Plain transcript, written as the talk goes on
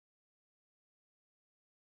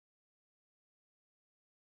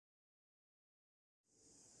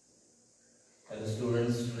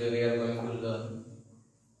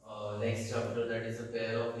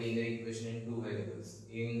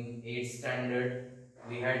standard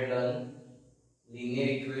we had learned linear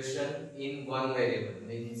equation in one variable,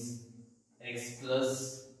 means x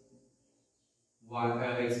plus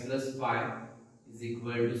 5 is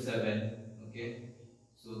equal to 7. Okay,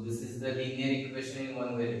 so this is the linear equation in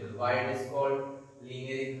one variable. Why it is called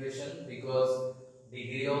linear equation? Because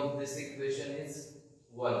degree of this equation is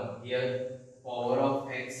 1. Here power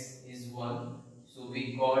of x is 1, so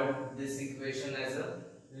we called this equation as a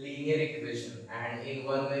linear equation, and in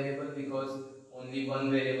one variable because only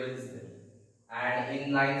one variable is there. And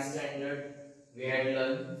in 9th standard we had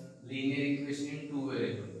learned linear equation in two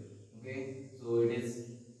variables. Okay, so it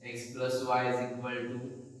is x plus y is equal to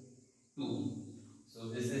 2. So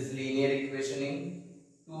this is linear equation in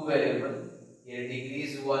two variables. Here degree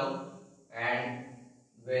is 1 and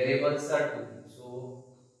variables are 2. So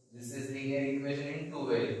this is linear equation in two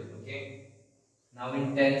variables. Okay. Now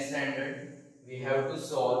in 10th standard we have to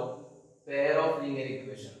solve pair of linear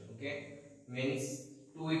equation. Okay, means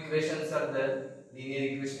two equations are there, linear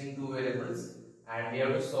equation in two variables, and we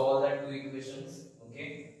have to solve that two equations.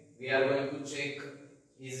 Okay, we are going to check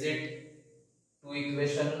is it two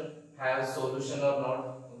equation have solution or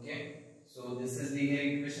not. Okay, so this is linear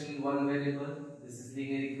equation in one variable, this is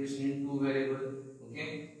linear equation in two variable.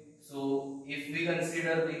 Okay, so if we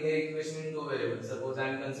consider linear equation in two variables, suppose I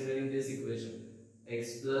am considering this equation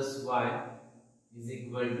x plus y is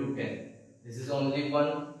equal to 10. This is only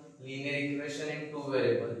one linear equation in two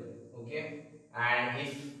variable. Okay, and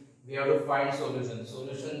if we have to find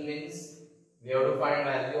solution means we have to find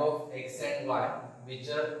value of x and y which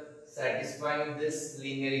are satisfying this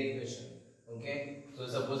linear equation. Okay, so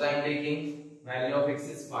suppose I am taking value of x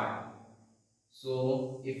is 5.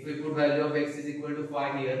 So if we put value of x is equal to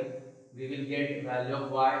 5 here, we will get value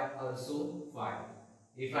of y also 5.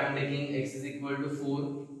 If I am taking x is equal to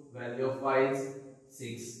 4, value of y is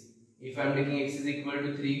 6. If I am taking x is equal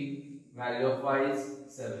to 3, value of y is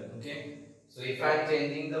 7. Okay, so if I am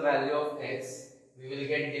changing the value of x, we will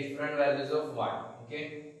get different values of y.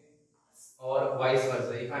 Okay, or vice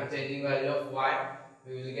versa. If I am changing value of y,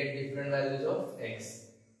 we will get different values of x.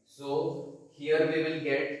 So here we will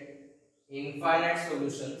get infinite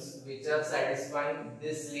solutions which are satisfying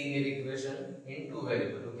this linear equation in two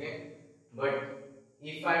variables. Okay, but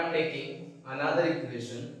if I am taking another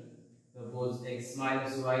equation, suppose x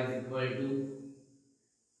minus y is equal to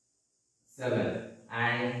 7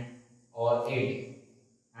 and or 8,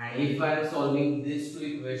 and if I am solving these two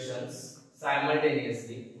equations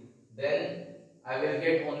simultaneously, then I will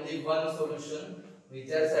get only one solution which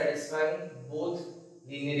are satisfying both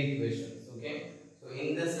linear equations. Okay, so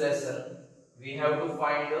in this lesson we have to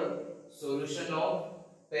find the solution of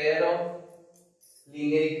pair of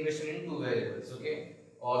linear equation in two variables. Okay,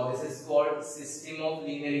 or this is called system of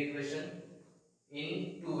linear equation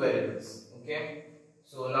in two variables. Okay,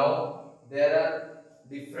 so now there are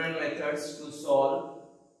different methods to solve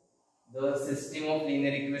the system of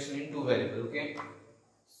linear equation in two variables. Okay,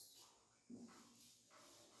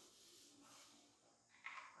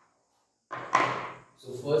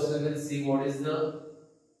 so first we will see what is the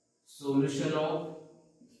solution of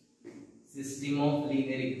system of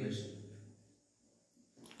linear equation.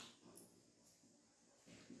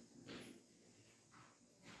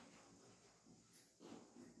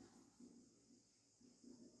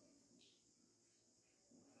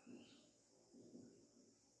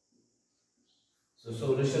 So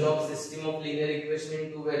solution of system of linear equation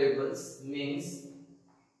in two variables means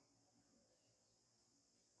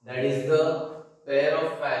that is the pair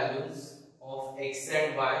of values of x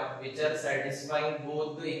and y which are satisfying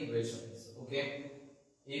both the equations. Okay,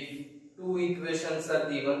 if two equations are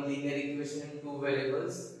given, linear equation in two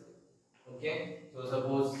variables. Okay, so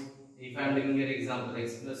suppose if I am taking your example,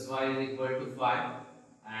 x plus y is equal to 5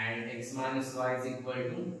 and x minus y is equal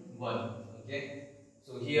to 1. Okay,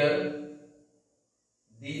 so here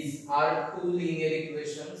these are two linear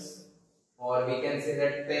equations, or we can say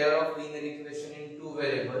that pair of linear equation in two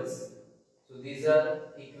variables. So these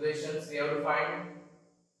are equations. We have to find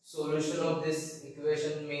solution of this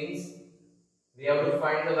equation means we have to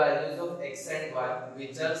find the values of x and y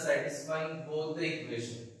which are satisfying both the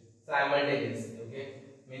equation simultaneously. Okay,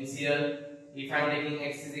 means here if I am taking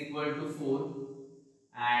x is equal to 4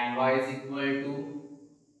 and y is equal to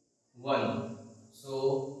 1,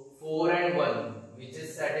 so 4 and 1 which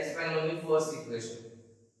is satisfying only first equation.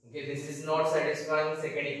 Okay, this is not satisfying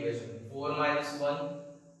second equation. 4 minus 1,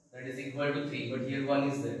 that is equal to 3, but here 1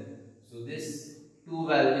 is there. So this two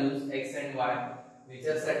values x and y which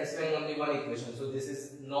are satisfying only one equation. So this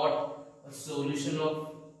is not a solution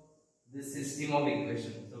of this system of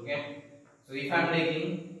equations. Okay, so if I am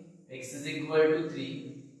taking x is equal to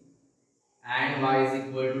 3 and y is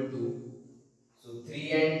equal to 2. So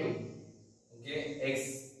 3 and 2. Okay, x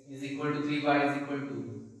is equal to 3, y is equal to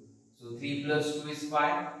 2. So 3 plus 2 is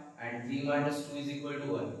 5 and 3 minus 2 is equal to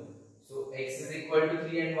 1. So x is equal to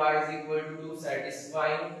 3 and y is equal to 2,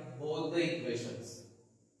 satisfying both the equations.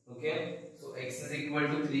 Okay, so x is equal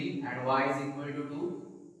to 3 and y is equal to 2.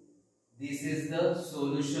 This is the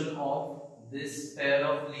solution of this pair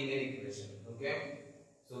of linear equation. Okay,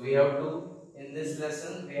 so we have to, in this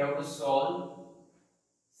lesson, we have to solve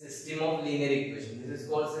system of linear equation. This is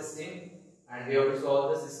called system, and we have to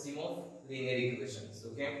solve the system of linear equations.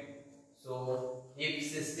 Okay, so if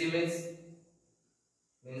system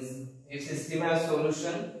has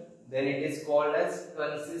solution, then it is called as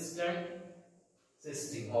consistent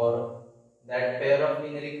system, or that pair of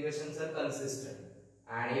linear equations are consistent.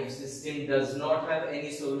 And if system does not have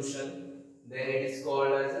any solution, then it is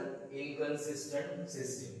called as an inconsistent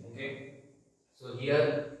system. Okay, so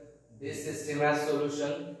here this system has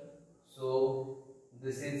solution, so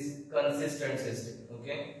this is consistent system.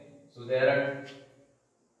 Okay, so there are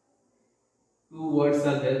two words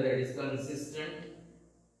are there, that is consistent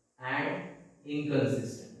and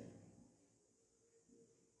inconsistent.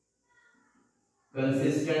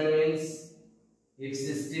 Consistent means if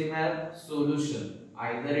system has solution,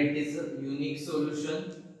 either it is a unique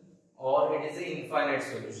solution or it is an infinite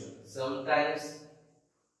solution. Sometimes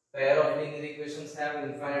pair of linear equations have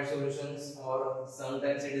infinite solutions, or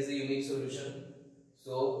sometimes it is a unique solution.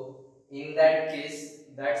 So in that case,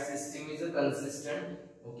 that system is a consistent.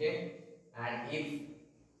 Okay, and if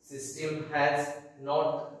system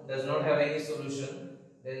does not have any solution,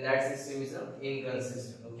 then that system is a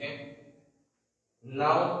inconsistent. Okay,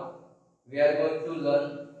 now we are going to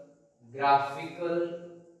learn graphical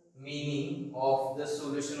meaning of the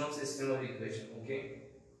solution of system of equation. Okay,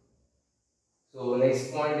 so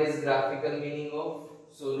next point is graphical meaning of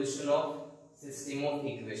solution of system of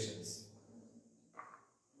equations.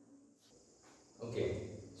 Okay,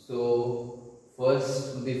 so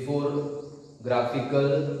first, before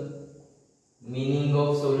graphical meaning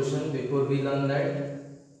of solution, before we learn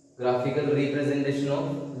that graphical representation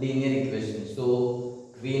of linear equation.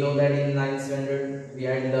 So we know that in 9th standard we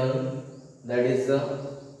had learned that is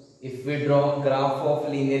if we draw graph of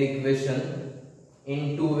linear equation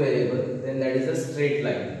in two variables, then that is a straight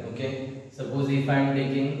line. Okay, suppose if I am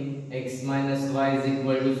taking x minus y is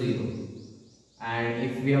equal to 0, and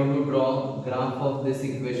if we have to draw graph of this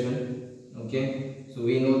equation, okay, so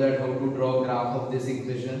we know that how to draw graph of this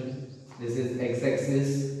equation. This is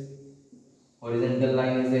x-axis, horizontal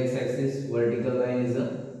line is the x-axis, vertical line is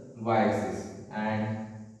the y-axis, and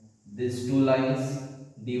these two lines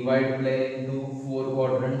divide plane into four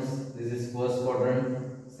quadrants. This is first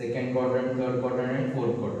quadrant, second quadrant, third quadrant, and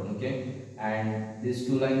fourth quadrant. Okay, and these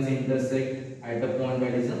two lines intersect at a point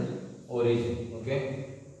that is the origin.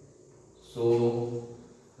 Okay, so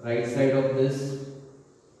right side of this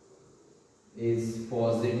is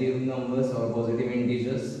positive numbers or positive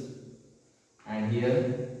integers, and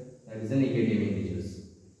here that is the negative integers.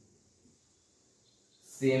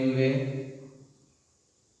 Same way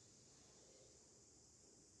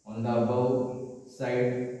on the above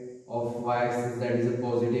side of y-axis, that is a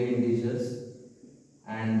positive integers,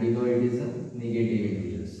 and below it is a negative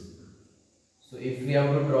integers. So if we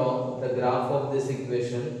have to draw the graph of this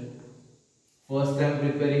equation, first I am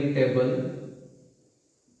preparing table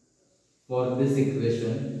for this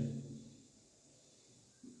equation.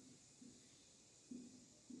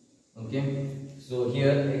 Okay, so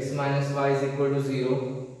here x minus y is equal to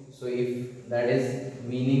 0. So if that is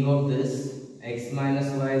meaning of this, x minus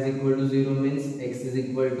y is equal to 0 means x is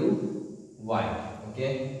equal to y.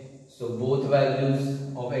 Okay, so both values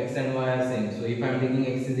of x and y are same. So if I am taking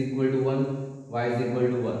x is equal to 1, y is equal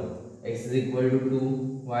to 1, x is equal to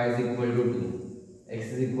 2, y is equal to 2, x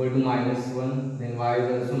is equal to minus 1, then y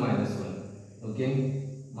is also minus 1. Okay,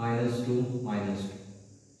 minus 2, minus 2.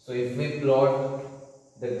 So if we plot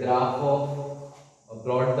the graph of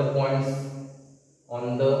plot the points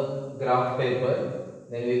on the graph paper,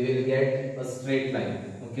 then we will get a straight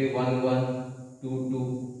line. Okay, 1 1 2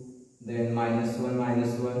 2, then minus 1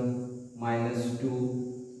 minus 1, minus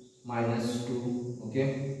 2 minus 2.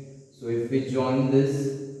 Okay, so if we join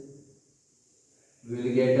this, we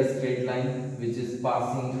will get a straight line which is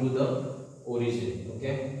passing through the origin.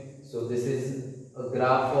 Okay, so this is a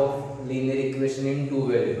graph of linear equation in two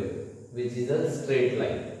variables, which is a straight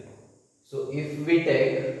line. So if we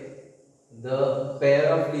take the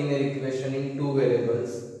pair of linear equation in two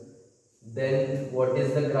variables, then what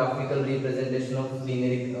is the graphical representation of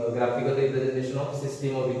graphical representation of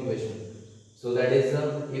system of equation? So that is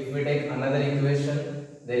if we take another equation,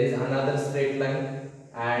 there is another straight line,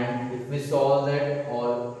 and if we solve that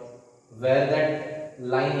or where that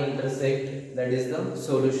line intersect, that is the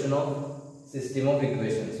solution of system of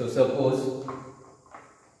equation. So suppose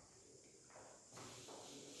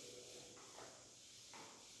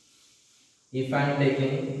if I am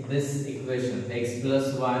taking this equation, x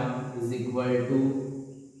plus y is equal to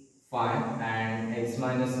 5 and x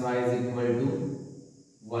minus y is equal to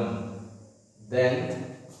 1, then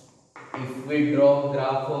if we draw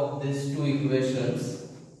graph of these two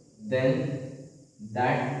equations, then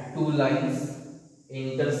that two lines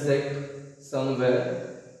intersect somewhere,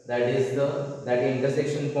 that is that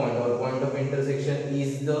intersection point or point of intersection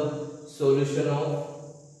is the solution of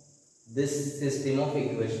this system of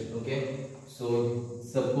equation. Okay, so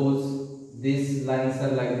suppose these lines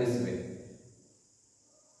are like this way.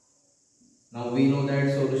 Now we know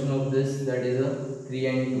that solution of this, that is a 3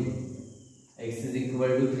 and 2. X is equal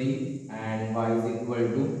to 3 and y is equal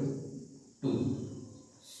to 2.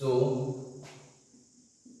 So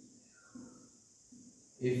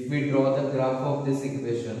if we draw the graph of this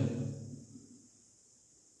equation,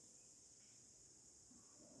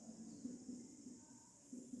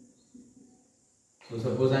 so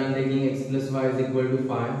suppose I am taking x plus y is equal to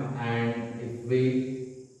 5, and if we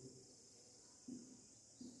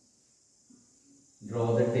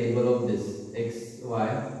draw the table of this x,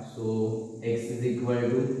 y, so x is equal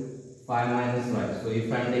to 5 minus y. So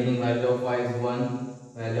if I am taking value of y is 1,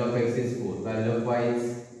 value of x is 4, value of y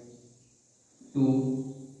is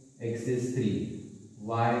 2, x is 3,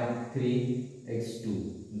 y 3, x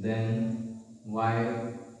 2, then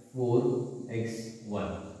y 4, x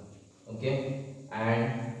 1. Okay,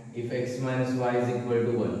 and if x minus y is equal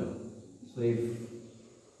to 1, so if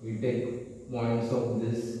we take points of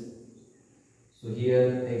this, so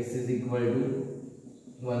here x is equal to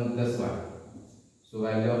 1 plus y. So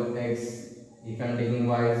value of x, if I am taking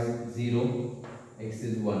y is 0, x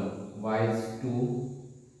is 1, y is 2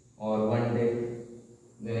 or 1 take,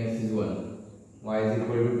 then x is 1, y is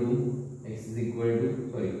equal to 2, x is equal to,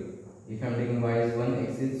 sorry, if I am taking y is 1,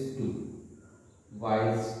 x is 2, y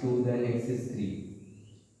is 2, then x is 3.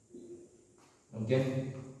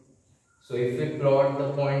 Okay, so if we plot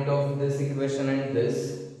the point of this equation and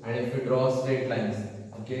this, and if we draw straight lines,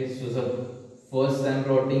 okay, so first I am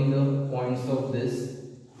plotting the points of this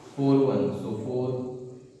 4 1, so 4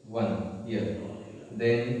 1 here,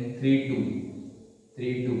 then 3 2,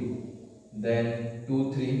 3 2, then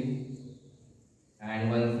 2 3 and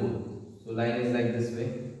 1 4. So line is like this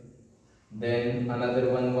way. Then another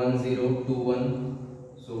 1 1 0 2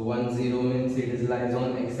 1. So 1 0 means it is lies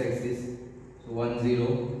on x axis. So 1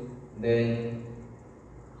 0, then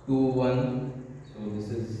 2 1. So this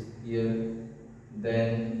is here.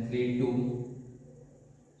 Then 3 2.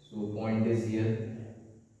 So point is here,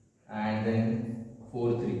 and then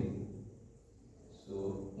 4 3.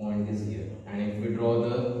 So point is here, and if we draw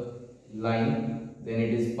the line, then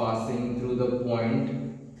it is passing through the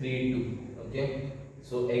point 3 2. Okay,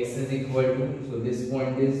 so x is equal to, so this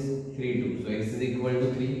point is 3 2. So x is equal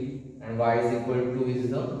to 3 and y is equal to 2 is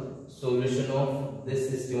the solution of this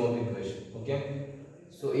system of equation. Okay,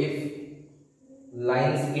 so if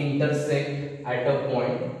lines intersect at a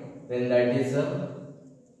point, then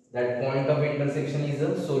that point of intersection is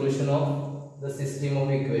a solution of the system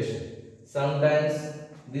of equation. Sometimes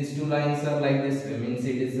these two lines are like this way, means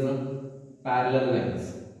it is a parallel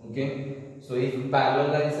lines. Okay, so if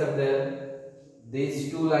parallel lines are there,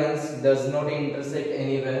 these two lines does not intersect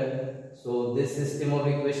anywhere, so this system of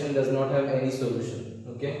equation does not have any solution.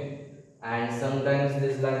 Okay, and sometimes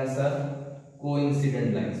these lines are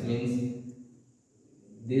coincident lines, means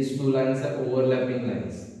these two lines are overlapping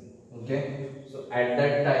lines. Okay, so at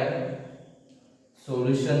that time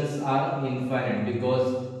solutions are infinite,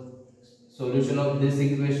 because solution of this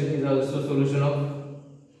equation is also solution of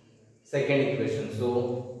second equation.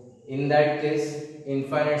 So in that case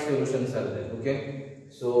infinite solutions are there. Okay,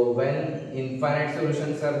 so when infinite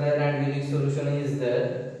solutions are there and unique solution is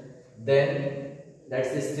there, then that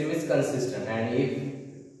system is consistent, and if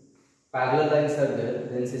parallel lines are there,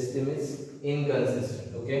 then system is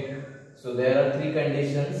inconsistent. Okay, so there are three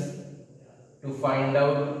conditions to find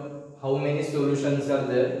out how many solutions are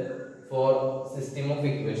there for system of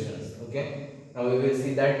equations. Okay, now we will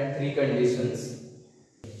see that three conditions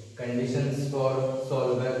for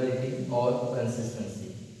solvability or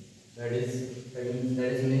consistency. That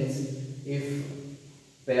means if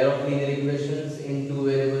pair of linear equations in two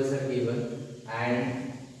variables are given,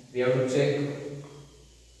 and we have to check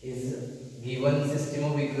is given system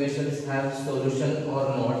of equations have solution or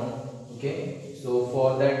not. Okay, so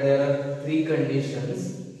for that there are three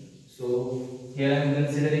conditions. So here I am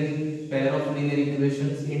considering pair of linear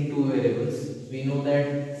equations in two variables. We know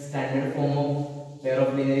that standard form of pair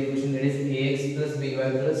of linear equation, that is ax plus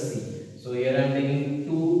by plus c. So here I am taking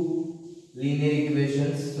two linear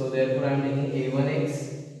equations. So therefore I am taking a1x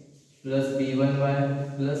plus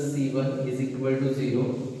b1y plus c1 is equal to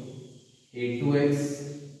 0. a2x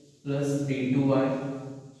plus b2y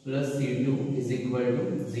plus c2 is equal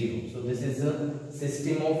to 0. So this is a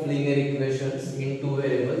system of linear equations in two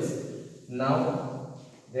variables. Now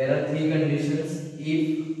there are three conditions.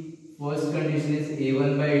 If first condition is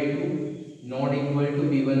a1 by a2 not equal to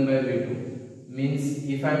b1 by b2, means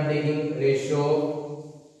if I am taking ratio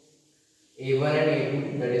of a1 and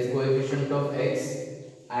a2, that is coefficient of x,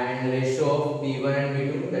 and ratio of b1 and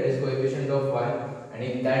b2, that is coefficient of y, and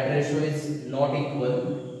if that ratio is not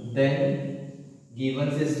equal, then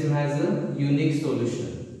given system has a unique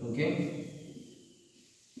solution. Okay,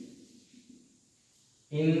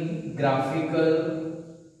 in graphical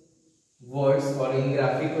words or in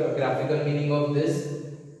graphical meaning of this,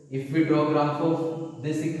 if we draw graph of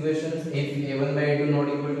this equations, if a1 by a2 not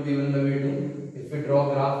equal to b1 by b2, if we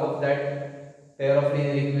draw graph of that pair of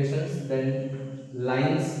linear equations, then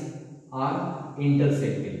lines are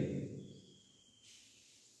intersecting.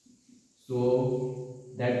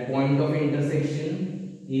 So that point of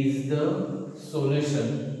intersection is the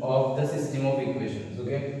solution of the system of equations.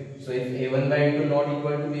 Okay, so if a1 by a2 not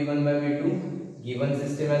equal to b1 by b2, given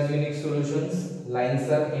system has unique solutions, lines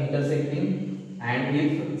are intersecting, and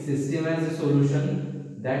if system has a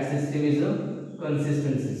solution, that system is a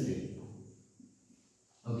consistent system.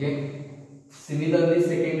 Okay, similarly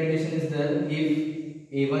second condition is that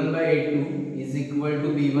if a1 by a2 is equal to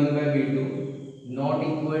b1 by b2 not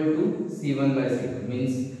equal to c1 by c2,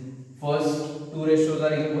 means first two ratios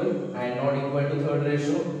are equal and not equal to third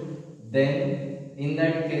ratio, then in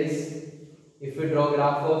that case if we draw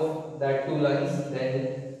graph of that two lines,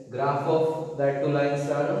 then graph of that two lines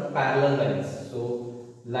are parallel lines.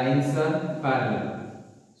 So lines are parallel.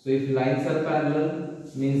 So if lines are parallel,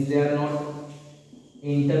 means they are not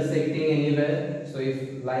intersecting anywhere. So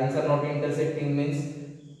if lines are not intersecting, means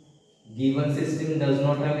given system does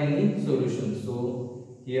not have any solution.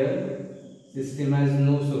 So here system has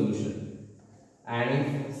no solution,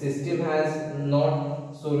 and if system has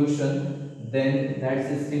not solution, then that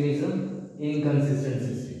system is an inconsistent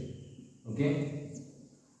system. Okay,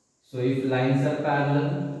 so if lines are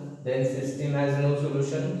parallel, then system has no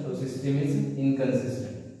solution, so system is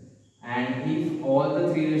inconsistent. And if all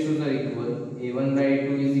the three ratios are equal, a1 by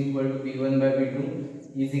a2 is equal to b1 by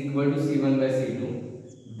b2 is equal to c1 by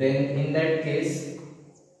c2, then in that case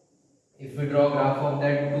if we draw graph of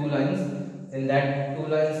that two lines, then that two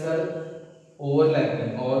lines are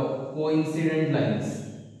overlapping or coincident lines.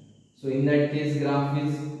 So in that case graph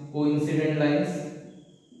is coincident lines.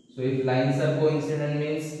 So if lines are coincident,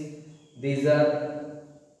 means these are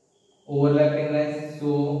overlapping lines.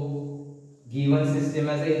 So given system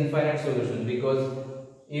has an infinite solution, because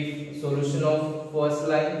if solution of first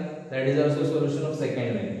line, that is also solution of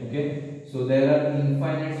second line. Okay, so there are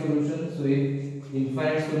infinite solutions. So if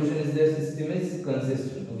infinite solution is there, system is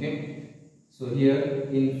consistent. Okay, so here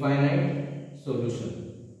infinite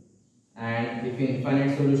solution, and if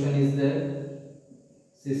infinite solution is there,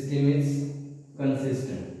 system is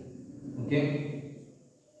consistent. Okay,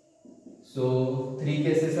 so three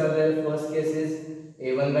cases are there. First case is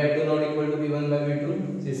a1 by 2 not equal to b1 by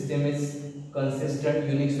b2, system is consistent,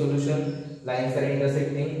 unique solution, lines are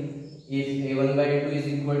intersecting. If a1 by a2 is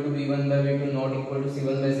equal to b1 by b2 not equal to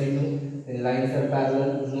c1 by c2, then lines are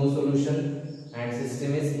parallel, no solution, and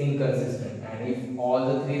system is inconsistent. And if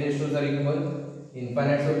all the three ratios are equal,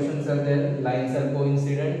 infinite solutions are there, lines are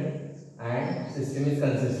coincident, and system is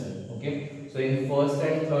consistent. Okay, so in first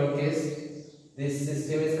and third case this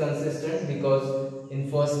system is consistent, because in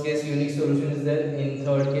first case unique solution is there, in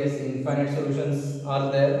third case infinite solutions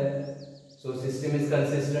are there, so system is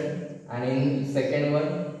consistent. And in second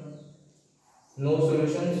one no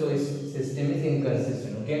solution, so system is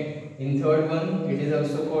inconsistent. Okay, in third one it is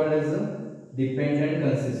also called as a dependent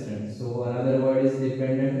consistent. So another word is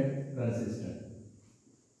dependent consistent.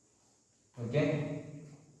 Okay,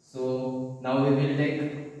 so now we will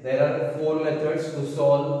take, there are four methods to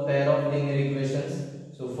solve pair of linear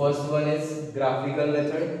equations. So first one is graphical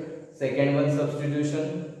method, second one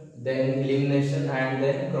substitution, then elimination, and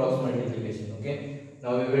then cross multiplication. Okay,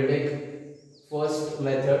 now we will take first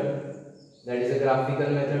method, that is a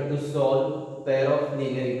graphical method to solve pair of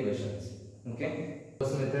linear equations. Okay,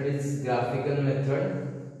 first method is graphical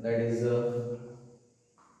method, that is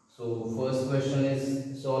so first question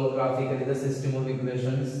is solve graphically the system of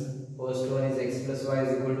equations. First one is x plus y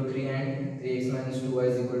is equal to 3 and 3x minus 2y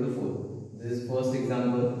is equal to 4. this is first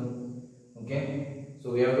example. Okay,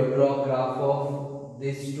 so we have to draw graph of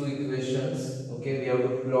these two equations. Okay, we have to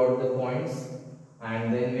plot the points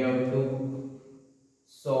and then we have to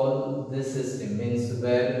solve this system, means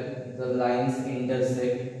where the lines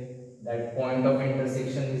intersect, that point of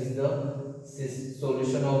intersection is the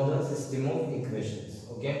solution of the system of equations.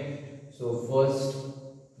 Okay, so first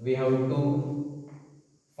we have to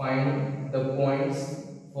find the points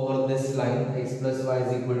for this line x plus y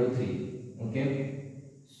is equal to 3. Okay,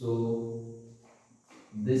 so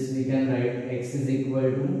this we can write x is equal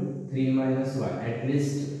to 3 minus y. At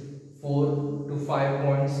least 4 to 5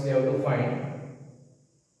 points we have to find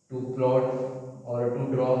to plot or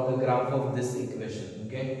to draw the graph of this equation.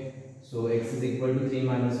 Okay, so x is equal to 3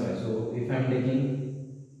 minus y. So if I am taking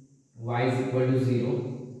y is equal to 0,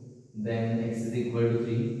 then x is equal to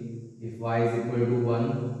 3. If y is equal to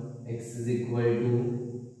 1, x is equal to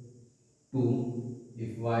 2.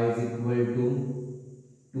 If y is equal to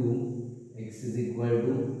 2, x is equal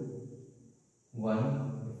to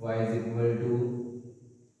 1. If y is equal to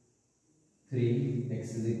 3,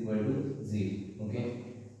 x is equal to 0. Okay,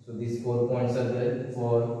 so these 4 points are there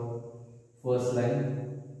for first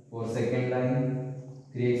line. For second line,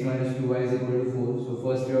 3x minus 2y is equal to 4. So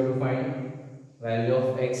first we have to find value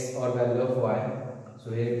of x or value of y.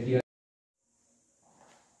 So here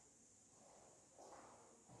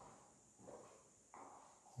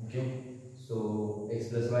okay, so x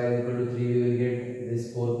plus y is equal to 3, we will get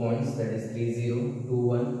these 4 points, that is 3 0 2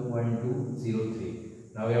 1 1 2 0 3.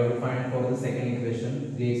 Now we have to find for the second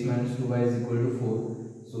equation, 3x minus 2y is equal to 4.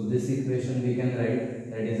 So this equation we can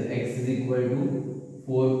write, that is x is equal to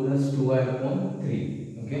 4 plus 2y upon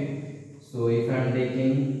 3. Okay, so if I am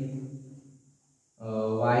taking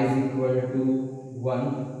y is equal to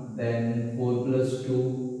 1, then 4 plus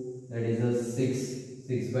 2, that is a 6,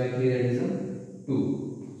 6 by 3, that is a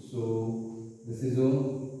 2. So this is a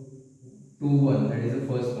 2 1, that is the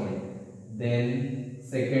first point. Then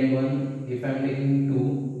second one, if I am taking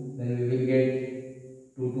 2, then we will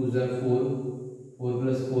get 2 2s are 4, 4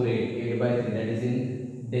 plus 4 8 by 3, that is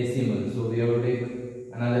in decimal. So we have to take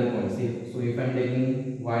another point. See, so if I am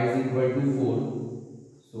taking y is equal to 4,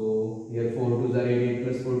 so here 4 2s are 8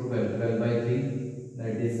 plus 4 12, 12 by 3,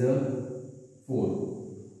 that is a 4.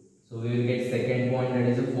 So we will get second point, that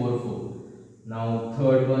is a 4 4. Now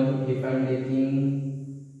third one, if I am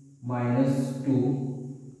taking minus 2,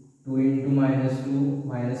 2 into minus 2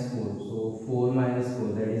 minus 4, so 4 minus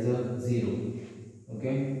 4, that is a 0.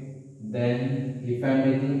 Okay, then if I am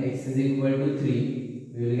taking x is equal to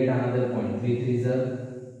 3, we will get another point. 3 3s are,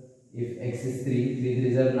 if x is 3,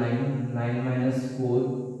 3 3s are 9, 9 minus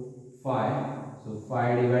 4 5, so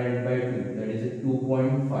 5 divided by 2, that is a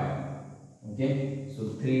 2.5. Okay, so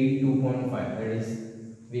 3 2.5, that is,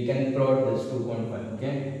 we can plot this 2.5.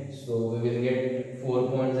 Okay, so we will get 4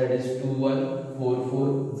 points, that is 2 1 4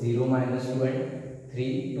 4 0 minus 2 and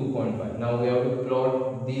 3 2.5. Now we have to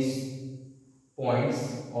plot these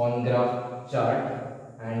points on graph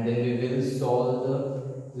chart and then we will solve the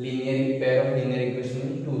linear pair of linear equation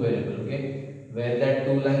in two variable. Okay, where that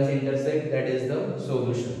two lines intersect, that is the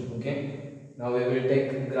solution. Okay, now we will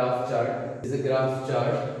take graph chart. This is a graph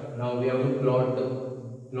chart. Now we have to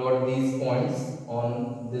plot these points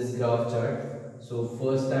on this graph chart. So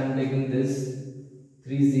first I am taking this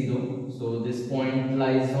 3 0. So this point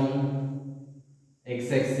lies on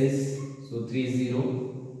x-axis. So 3 0.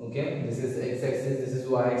 Okay, this is x-axis, this is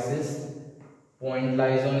y-axis. Point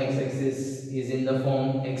lies on x-axis is in the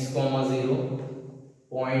form x comma 0.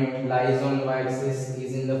 Point lies on y-axis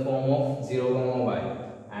is in the form of 0 comma y.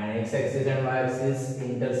 And x-axis and y-axis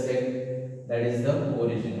intersect, that is the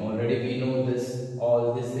origin. Already we know this,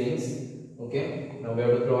 all these things. Okay, now we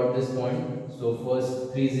have to plot this point. So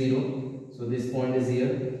first 3 0, so this point is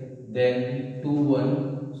here. Then 2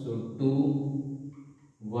 1, so 2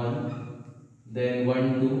 1. Then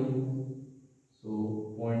 1 2,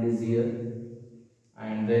 so point is here,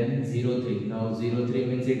 and then 0 3. Now 0 3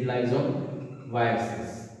 means it lies on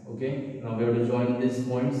y-axis. Okay, now we have to join these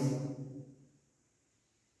points.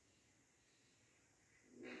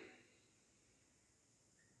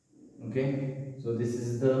 Okay, so this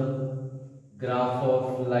is the graph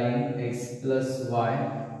of line x plus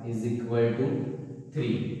y is equal to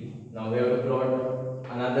 3. Now we have to plot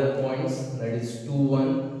another points, that is 2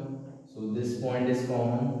 1. So this point is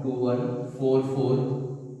common, 2 1 4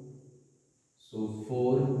 4. So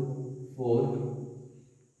 4 4.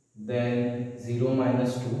 Then 0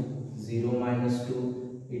 minus 2. 0 minus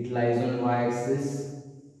 2, it lies on y-axis.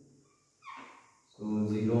 So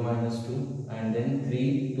 0 minus 2. And then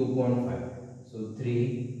 3 2.5. So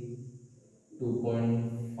 3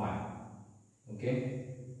 2.5. Okay.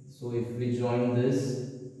 So if we join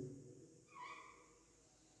this,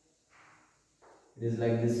 it is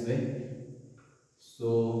like this way.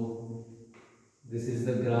 So this is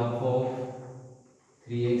the graph of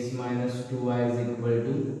 3x minus 2y is equal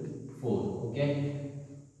to 4. Okay,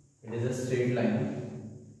 it is a straight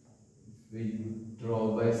line. If we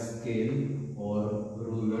draw by scale or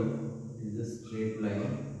ruler, it is a straight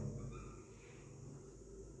line.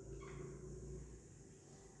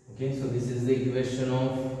 Okay, so this is the equation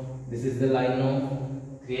of, this is the line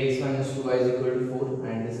of 3x minus 2y is equal to 4,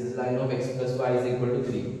 and this is line of x plus y is equal to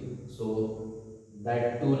 3. So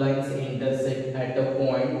that two lines intersect at a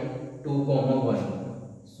point 2, 1.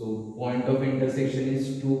 So point of intersection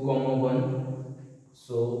is 2, 1.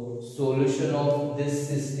 So solution of this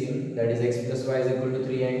system, that is x plus y is equal to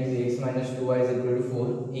 3 and 3x minus 2y is equal to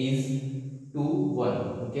 4, is 2, 1.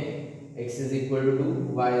 Okay, x is equal to 2,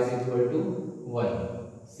 y is equal to 1.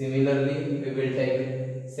 Similarly, we will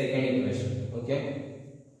take second equation. Okay,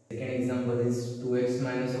 second example is 2x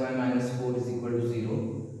minus y minus 4 is equal to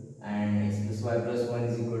 0 and x plus y plus 1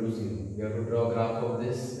 is equal to 0. We have to draw a graph of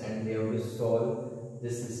this and we have to solve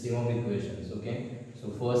this system of equations. Okay, so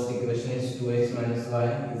first equation is 2x minus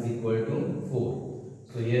y is equal to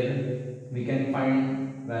 4. So here we can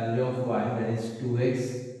find value of y, that is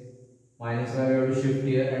 2x minus y, we have to shift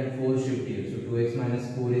here and 4 shift here. So 2x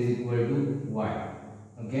minus 4 is equal to y.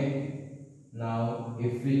 Okay, now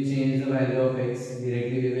if we change the value of x,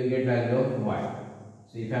 directly we will get value of y.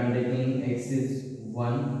 So if I am taking x is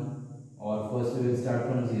 1, or first we will start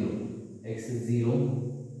from 0, x is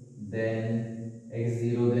 0, then x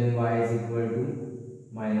 0, then y is equal to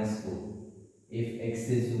minus 4. If x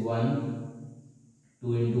is 1,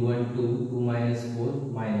 2 into 1 2, 2 minus 4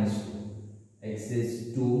 minus 2. X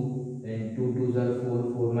is 2, then 2 2s are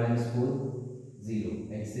 4, 4 minus 4 0.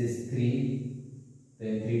 X is 3,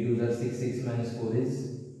 then 3 2s are 6, 6 minus 4 is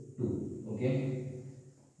 2. Okay,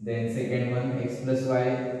 then second one, x plus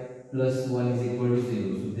y plus 1 is equal to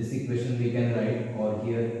 0. So this equation we can write, or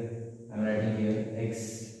here I am writing here,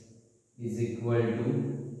 x is equal to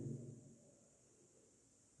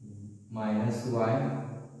minus y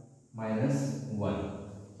minus 1.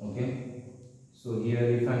 Okay, so here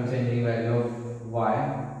if I am changing value of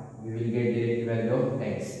y, we will get direct value of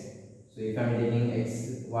x. So if I am taking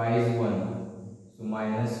x, y is 1, so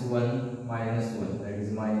minus 1 minus 1, that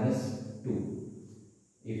is minus 2.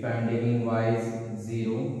 If I am taking y is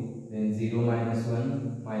 0, then 0 minus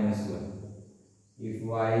 1 minus 1. If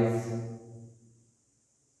y is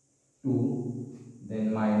 2,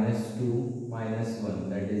 then minus 2 minus 1,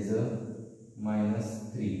 that is a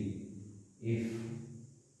minus 3. If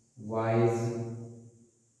y is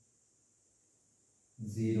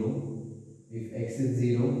 0, if x is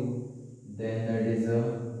 0, then that is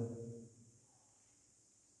a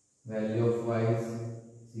value of y is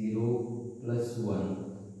 0 plus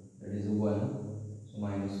 1, that is 1, so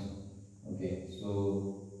minus 1. Okay,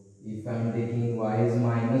 so if I am taking y is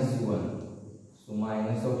minus 1, so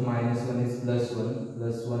minus of minus 1 is plus 1,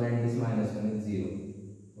 plus 1 and this minus 1 is 0.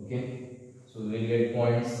 Okay, so we will get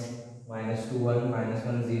points minus 2 1, minus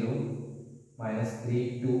 1 0, minus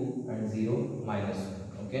 3 2 and 0 minus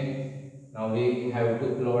 1. Okay, now we have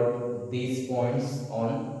to plot these points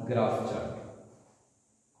on graph chart.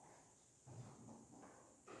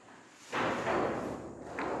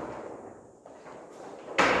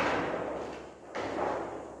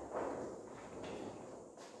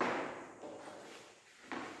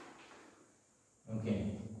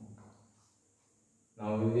 Okay,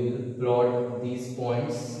 now we will plot these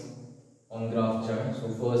points on graph chart. So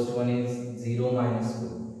first one is 0 minus 4.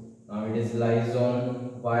 Now it is lies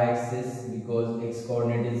on y axis because x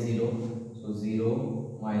coordinate is 0. So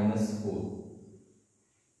 0 minus 4.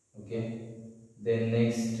 Okay, then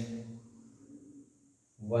next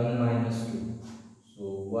 1 minus 2. So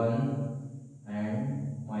 1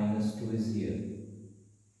 and minus 2 is here.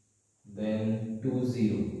 Then 2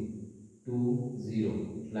 0. 2 0,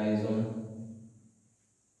 it lies on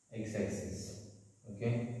x axis.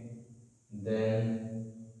 Okay,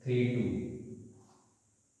 then 3 2.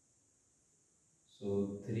 So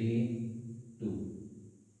 3 2.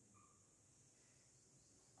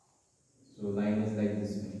 So line is like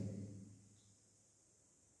this way.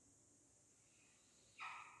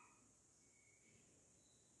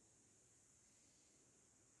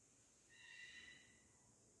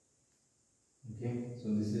 Okay, so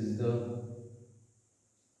this is the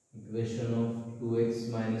equation of 2x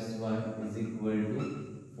minus y is equal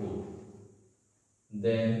to 4.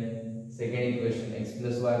 Then second equation, x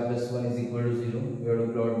plus y plus 1 is equal to 0. We have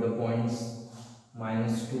to plot the points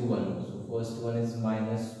minus 2 1. So first one is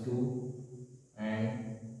minus 2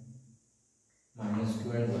 and minus 2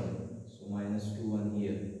 2 and 1. So minus 2, 1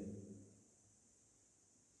 here.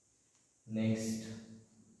 Next,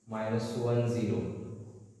 minus 1, 0.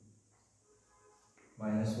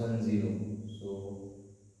 Minus 1, 0. So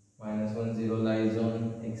minus 1, 0 lies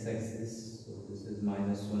on x-axis. So this is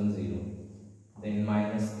minus 1, 0. Then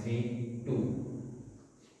minus 3, 2.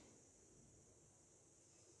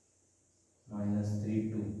 Minus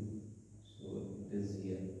 3, 2. So it is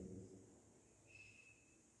here.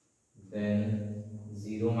 Then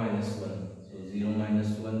 0, minus 1. So 0, minus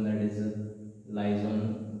 1, that is lies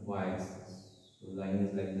on y-axis. So line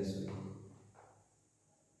is like this way.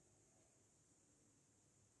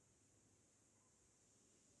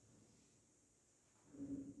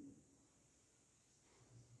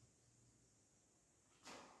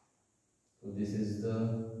 So this is the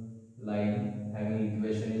line having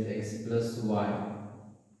equation is x plus y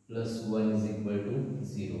plus 1 is equal to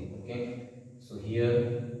 0. Okay. So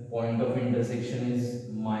here point of intersection is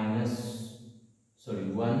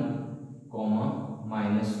 1 comma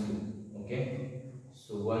minus 2. Okay.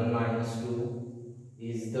 So 1 minus 2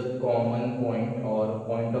 is the common point or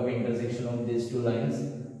point of intersection of these two lines.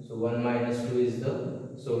 So 1 minus 2 is the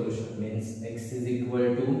solution, means x is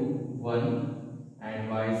equal to 1 and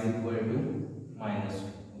y is equal to minus 2.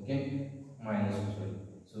 Okay, minus 2, sorry.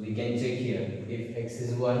 So we can check here, if x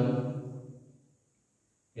is 1,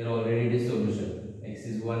 here already it is solution, x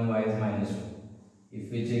is 1, y is minus 2.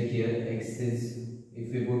 If we check here, x is,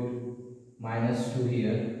 if we put minus 2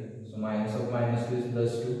 here, so minus of minus 2 is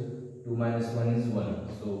plus 2, 2 minus 1 is 1.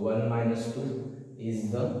 So 1 minus 2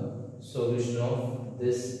 is the solution of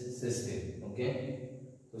this system. Okay,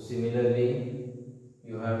 so similarly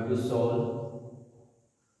you have to solve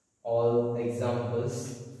all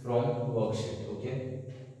examples from worksheet. Okay,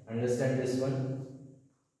 understand this one?